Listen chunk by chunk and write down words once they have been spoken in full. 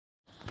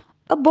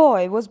A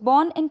boy was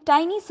born in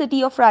tiny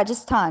city of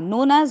Rajasthan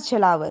known as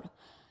Jhalawar,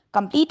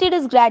 completed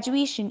his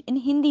graduation in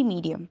Hindi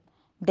medium,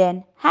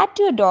 then had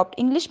to adopt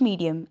English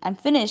medium and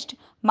finished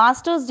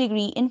master's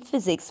degree in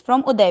physics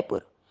from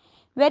Udaipur.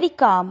 Very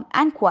calm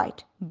and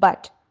quiet,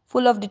 but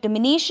full of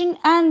determination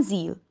and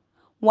zeal.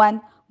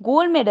 Won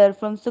gold medal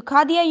from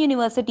Sukhadia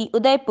University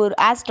Udaipur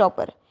as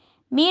topper.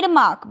 Made a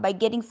mark by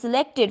getting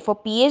selected for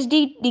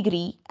PhD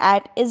degree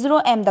at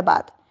ISRO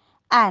Ahmedabad,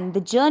 and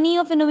the journey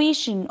of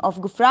innovation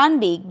of Gufran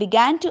Beig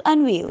began to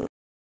unveil.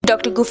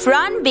 Dr.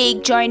 Gufran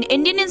Beig joined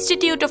Indian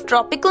Institute of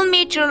Tropical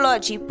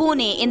Meteorology,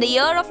 Pune in the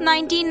year of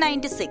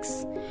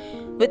 1996.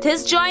 With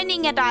his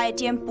joining at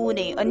IITM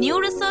Pune, a new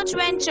research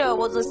venture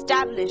was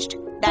established.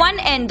 At one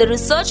end, the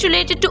research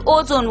related to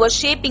ozone was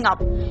shaping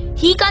up.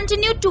 He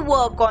continued to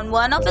work on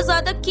one of his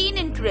other keen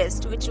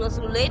interests, which was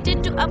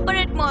related to upper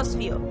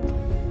atmosphere.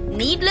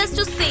 Needless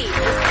to say,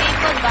 this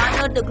paper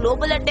garnered the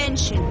global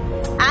attention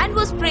and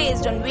was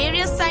praised on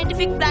various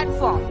scientific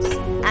platforms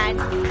and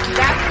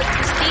grabbed the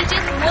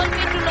prestigious World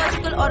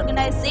Meteorological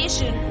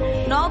Organization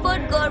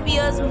Norbert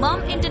Gervier's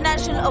MUM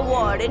International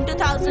Award in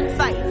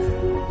 2005.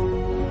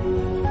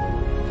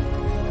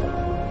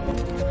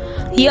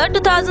 Year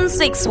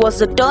 2006 was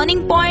the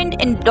turning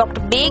point in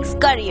Dr. Beig's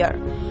career,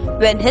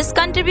 when his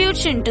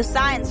contribution to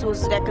science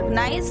was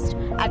recognized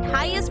at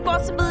highest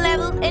possible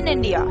level in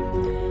India.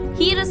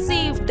 He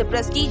received the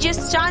prestigious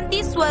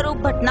Shanti Swarup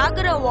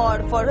Bhatnagar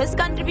Award for his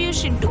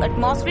contribution to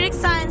atmospheric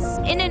science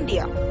in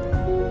India.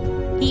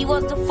 He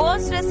was the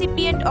first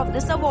recipient of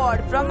this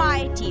award from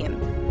IITM.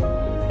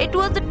 It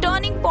was the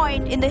turning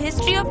point in the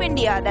history of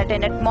India that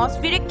an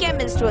atmospheric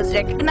chemist was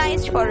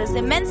recognized for his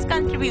immense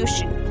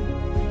contribution.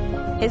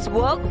 His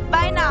work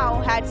by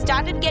now had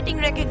started getting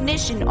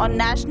recognition on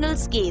national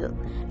scale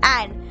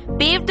and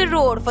paved the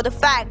road for the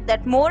fact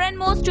that more and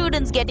more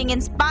students getting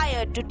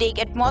inspired to take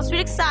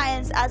atmospheric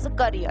science as a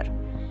career.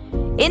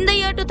 In the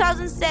year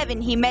 2007,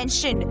 he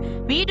mentioned,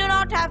 "We do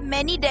not have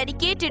many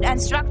dedicated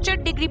and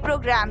structured degree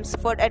programs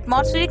for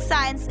atmospheric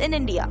science in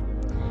India,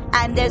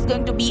 and there's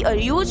going to be a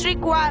huge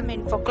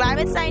requirement for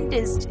climate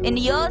scientists in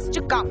years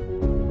to come."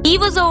 He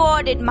was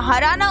awarded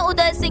Maharana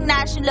Uday Singh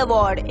National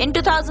Award in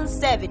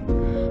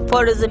 2007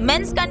 for his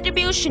immense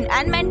contribution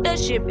and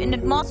mentorship in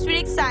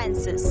atmospheric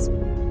sciences.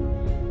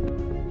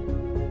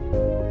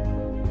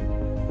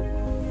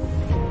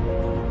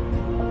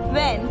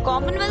 When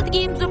Commonwealth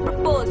Games were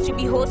proposed to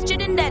be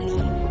hosted in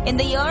Delhi in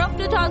the year of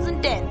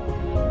 2010,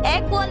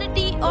 air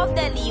quality of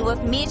Delhi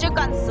was major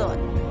concern.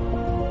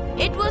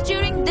 It was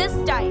during this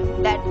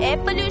time that air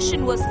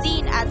pollution was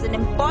seen as an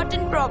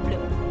important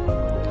problem.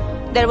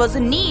 There was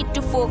a need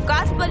to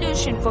forecast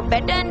pollution for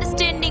better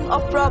understanding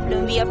of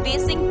problem we are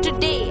facing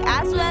today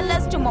as well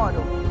as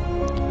tomorrow.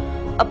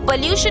 A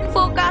pollution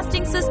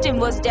forecasting system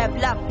was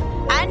developed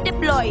and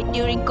deployed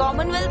during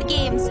Commonwealth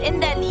Games in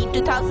Delhi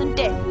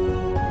 2010.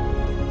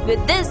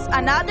 With this,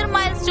 another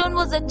milestone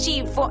was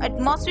achieved for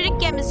atmospheric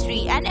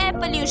chemistry and air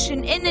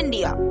pollution in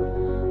India.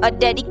 A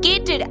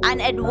dedicated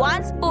and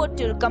advanced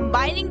portal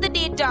combining the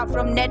data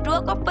from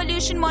network of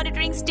pollution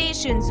monitoring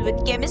stations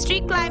with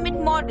chemistry climate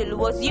model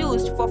was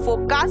used for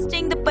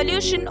forecasting the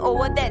pollution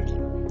over Delhi.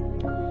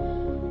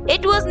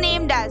 It was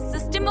named as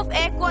System of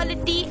Air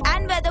Quality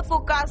and Weather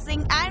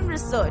Forecasting and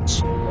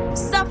Research,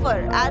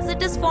 SAFAR as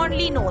it is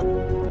fondly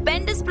known.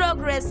 Tremendous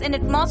progress in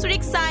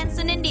atmospheric science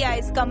in India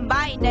is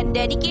combined and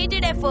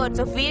dedicated efforts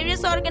of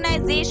various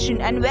organizations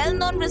and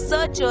well-known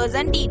researchers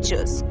and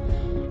teachers.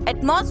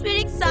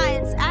 Atmospheric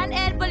science and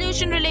air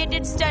pollution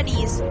related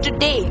studies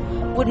today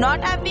would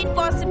not have been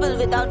possible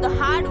without the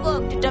hard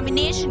work,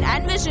 determination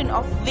and vision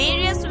of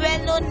various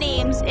well-known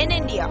names in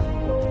India.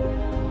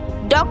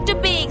 Dr.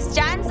 Beig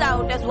stands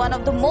out as one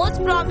of the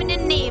most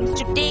prominent names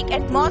to take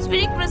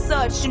atmospheric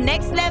research to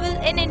next level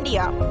in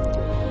India.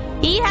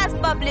 He has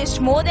published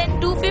more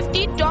than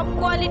 250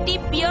 top-quality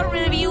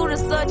peer-review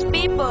research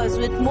papers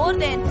with more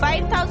than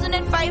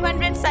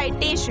 5,500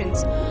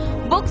 citations,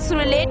 books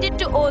related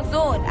to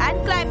ozone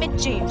and climate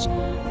change,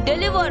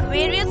 delivered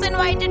various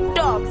invited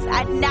talks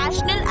at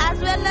national as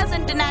well as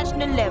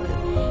international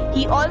level.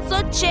 He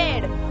also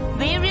chaired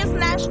various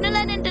national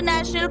and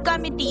international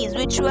committees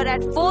which were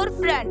at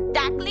forefront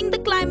tackling the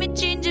climate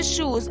change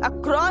issues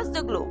across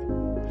the globe.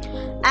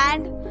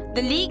 And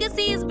the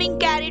legacy is being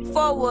carried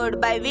forward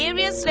by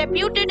various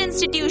reputed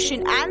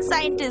institutions and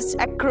scientists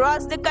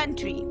across the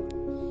country.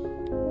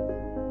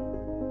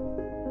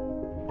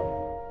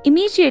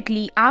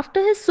 Immediately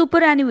after his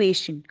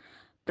superannuation,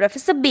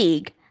 Professor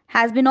Beig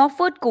has been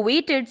offered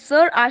coveted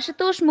Sir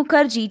Ashutosh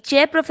Mukherjee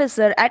Chair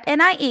Professor at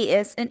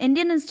NIAS in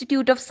Indian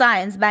Institute of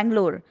Science,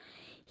 Bangalore.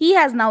 He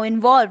has now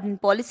involved in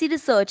policy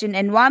research in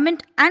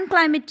environment and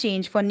climate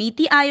change for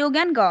Niti Aayog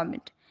and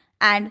government,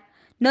 and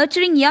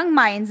nurturing young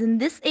minds in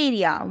this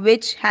area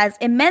which has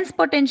immense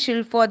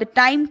potential for the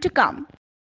time to come.